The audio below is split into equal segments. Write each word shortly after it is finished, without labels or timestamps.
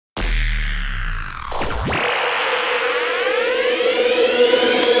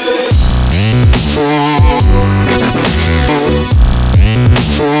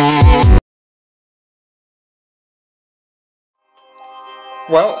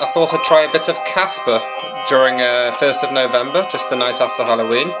Well, I thought I'd try a bit of Casper during 1st of November, just the night after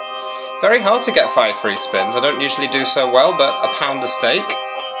Halloween. Very hard to get 5 free spins. I don't usually do so well, but a pound a stake.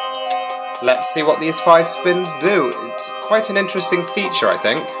 Let's see what these 5 spins do. It's quite an interesting feature, I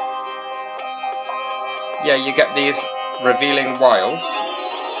think. Yeah, you get these revealing wilds.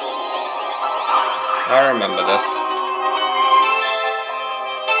 I remember this.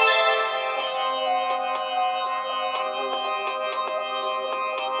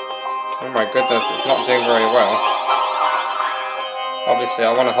 Oh my goodness, it's not doing very well. Obviously,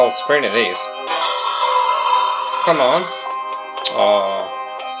 I want a whole screen of these. Come on. Oh.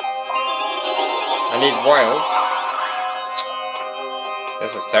 I need wilds.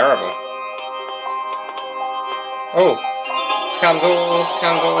 This is terrible. Oh. Candles,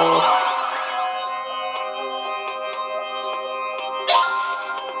 candles.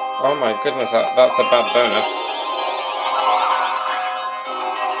 Oh my goodness, that's a bad bonus.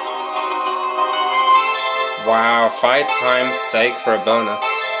 Wow, 5 times stake for a bonus.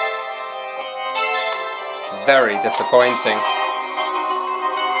 Very disappointing.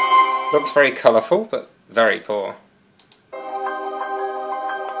 Looks very colourful, but very poor.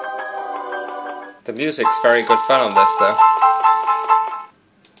 The music's very good fun on this, though.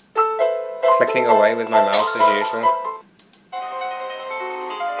 Clicking away with my mouse as usual.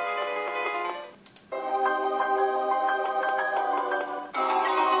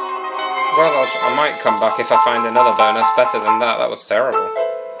 Well, I might come back if I find another bonus better than that. That was terrible.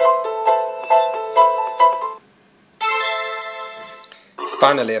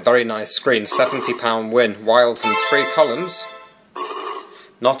 Finally, a very nice screen. £70 win. Wilds and 3 columns.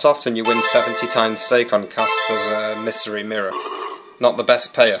 Not often you win 70 times stake on Casper's Mystery Mirror. Not the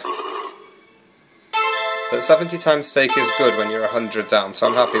best payer. But 70 times stake is good when you're 100 down, so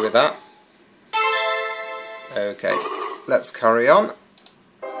I'm happy with that. Okay, let's carry on.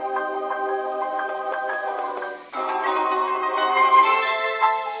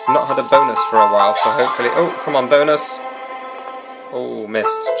 Not had a bonus for a while, so hopefully... Oh, come on, bonus! Oh,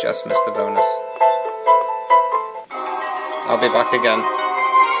 missed. Just missed the bonus. I'll be back again.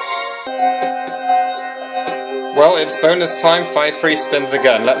 Well, it's bonus time, 5 free spins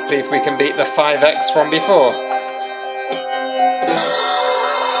again. Let's see if we can beat the 5x from before.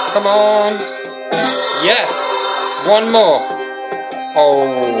 Come on! Yes! One more! Oh...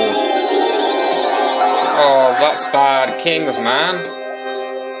 Oh, that's bad. Kings, man.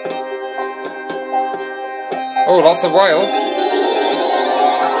 Oh, lots of wilds.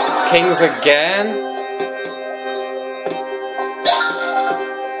 Kings again.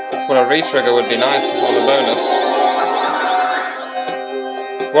 Well, a retrigger would be nice on a bonus.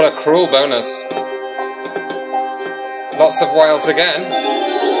 What a cruel bonus. Lots of wilds again.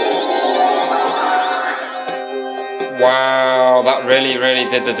 Wow, that really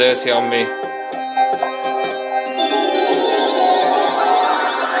did the dirty on me.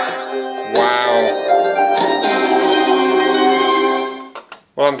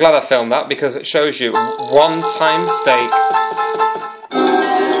 Well, I'm glad I filmed that because it shows you 1 time stake.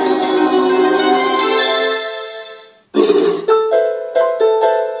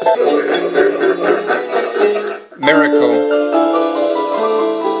 Miracle.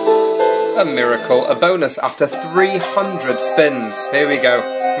 A miracle. A bonus after 300 spins. Here we go.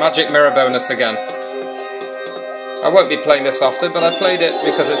 Magic mirror bonus again. I won't be playing this often, but I played it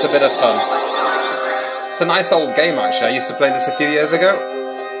because it's a bit of fun. It's a nice old game actually. I used to play this a few years ago.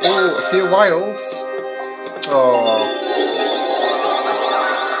 Oh, a few wilds. Oh.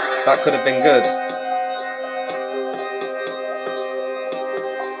 That could have been good.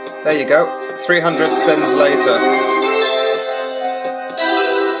 There you go. 300 spins later.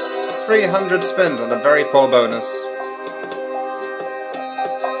 300 spins and a very poor bonus.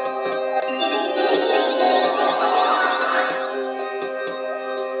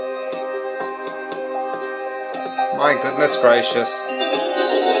 My goodness gracious.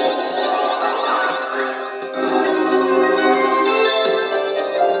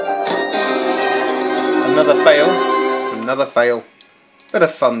 Another fail. Another fail. Bit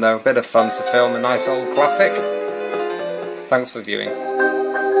of fun though, bit of fun to film a nice old classic. Thanks for viewing.